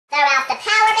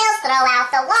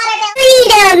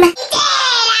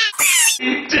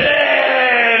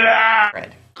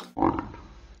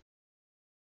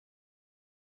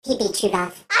He beat you,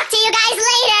 Duff. Talk to you guys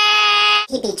later!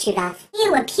 He beat you, Duff.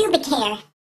 You were pubic hair.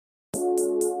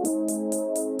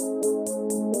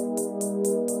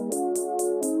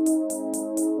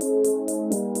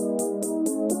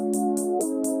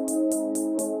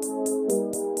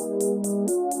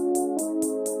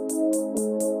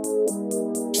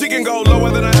 She can go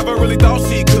lower than I ever really thought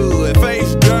she could.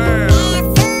 Face down,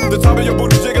 the top of your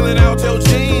booty jiggling.